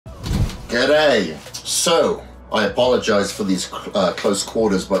G'day. So, I apologize for these close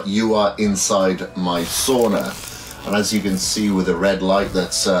quarters, but you are inside my sauna. And as you can see with the red light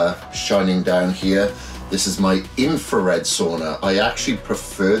that's shining down here, this is my infrared sauna. I actually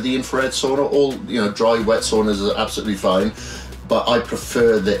prefer the infrared sauna. All, dry, wet saunas are absolutely fine. But I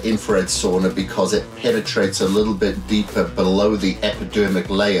prefer the infrared sauna because it penetrates a little bit deeper below the epidermic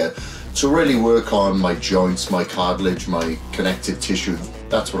layer to really work on my joints, my cartilage, my connective tissue.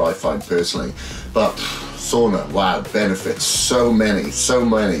 That's what I find personally. But sauna, wow, benefits, so many.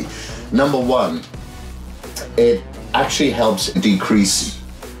 Number one, it actually helps decrease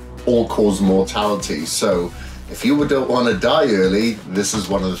all-cause mortality. So if you don't want to die early, this is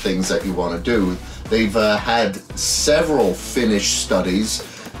one of the things that you want to do. They've had several Finnish studies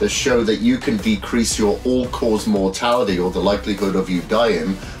that show that you can decrease your all-cause mortality, or the likelihood of you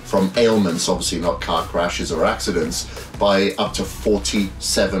dying from ailments, obviously not car crashes or accidents, by up to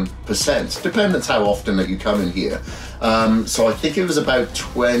 47%, depending how often that you come in here. So I think it was about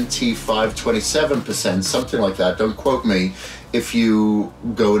 25, 27%, something like that, don't quote me, if you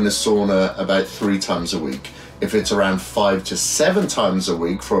go in the sauna about 3 times a week. If it's around 5 to 7 times a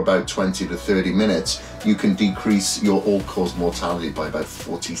week for about 20 to 30 minutes, you can decrease your all-cause mortality by about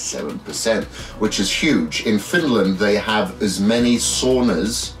 47%, which is huge. In Finland, they have as many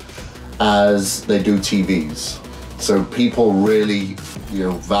saunas as they do TVs. So people really,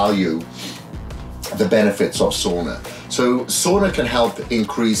 value the benefits of sauna. So sauna can help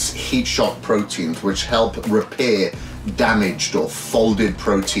increase heat shock proteins, which help repair damaged or folded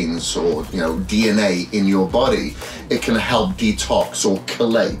proteins or DNA in your body. It can help detox or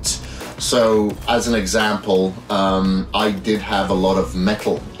collate. So as an example, I did have a lot of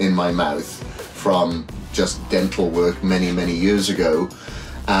metal in my mouth from just dental work many years ago.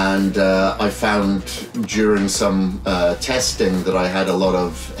 And I found during some testing that I had a lot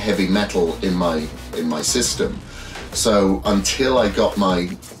of heavy metal in my system. So until I got my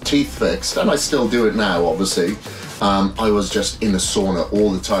teeth fixed, and I still do it now obviously, I was just in the sauna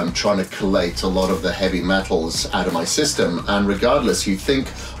all the time trying to collate a lot of the heavy metals out of my system. And regardless, you think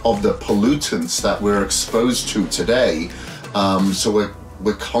of the pollutants that we're exposed to today, so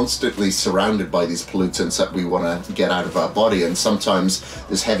we're constantly surrounded by these pollutants that we want to get out of our body, and sometimes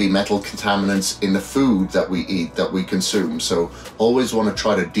there's heavy metal contaminants in the food that we eat, that we consume. So always want to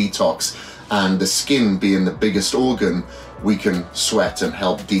try to detox, and the skin being the biggest organ, we can sweat and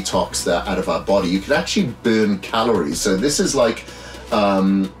help detox that out of our body. You can actually burn calories. So this is like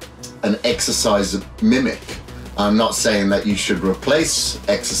an exercise mimic. I'm not saying that you should replace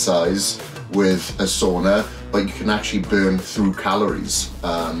exercise with a sauna, but you can actually burn through calories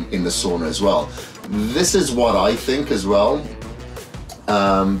in the sauna as well. This is what I think as well,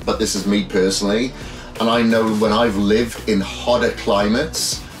 but this is me personally. And I know when I've lived in hotter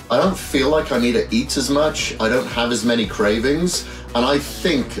climates, I don't feel like I need to eat as much. I don't have as many cravings. And I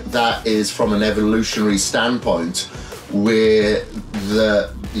think that is from an evolutionary standpoint where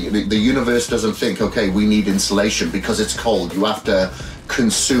the universe doesn't think, okay, we need insulation because it's cold. You have to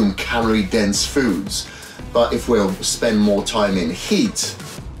consume calorie-dense foods. But if we'll spend more time in heat,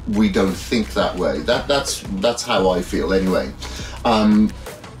 we don't think that way. That's how I feel anyway.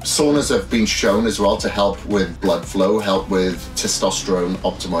 Saunas have been shown as well to help with blood flow, help with testosterone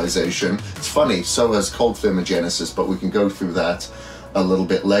optimization. It's funny, so has cold thermogenesis, but we can go through that a little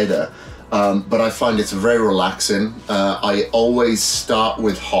bit later. But I find it's very relaxing. I always start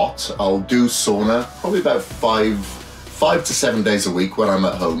with hot. I'll do sauna probably about 5 to 7 days a week when I'm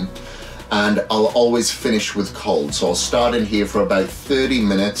at home. And I'll always finish with cold. So I'll start in here for about 30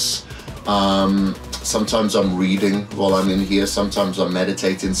 minutes. Sometimes I'm reading while I'm in here, sometimes I'm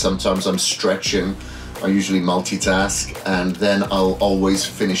meditating, sometimes I'm stretching. I usually multitask, and then I'll always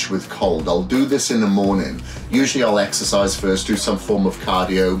finish with cold. I'll do this in the morning. Usually I'll exercise first, do some form of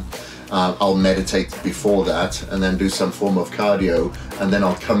cardio. I'll meditate before that, and then do some form of cardio, and then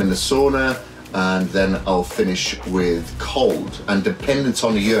I'll come in the sauna, and then I'll finish with cold. And dependent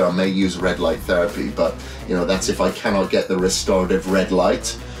on the year, I may use red light therapy, but that's if I cannot get the restorative red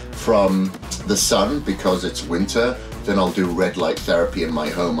light from the sun because it's winter, then I'll do red light therapy in my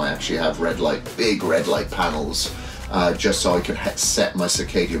home. I actually have big red light panels, just so I can set my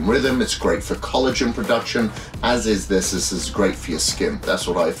circadian rhythm. It's great for collagen production, as is this. This is great for your skin. That's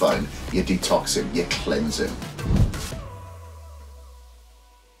what I find. You're detoxing, you're cleansing.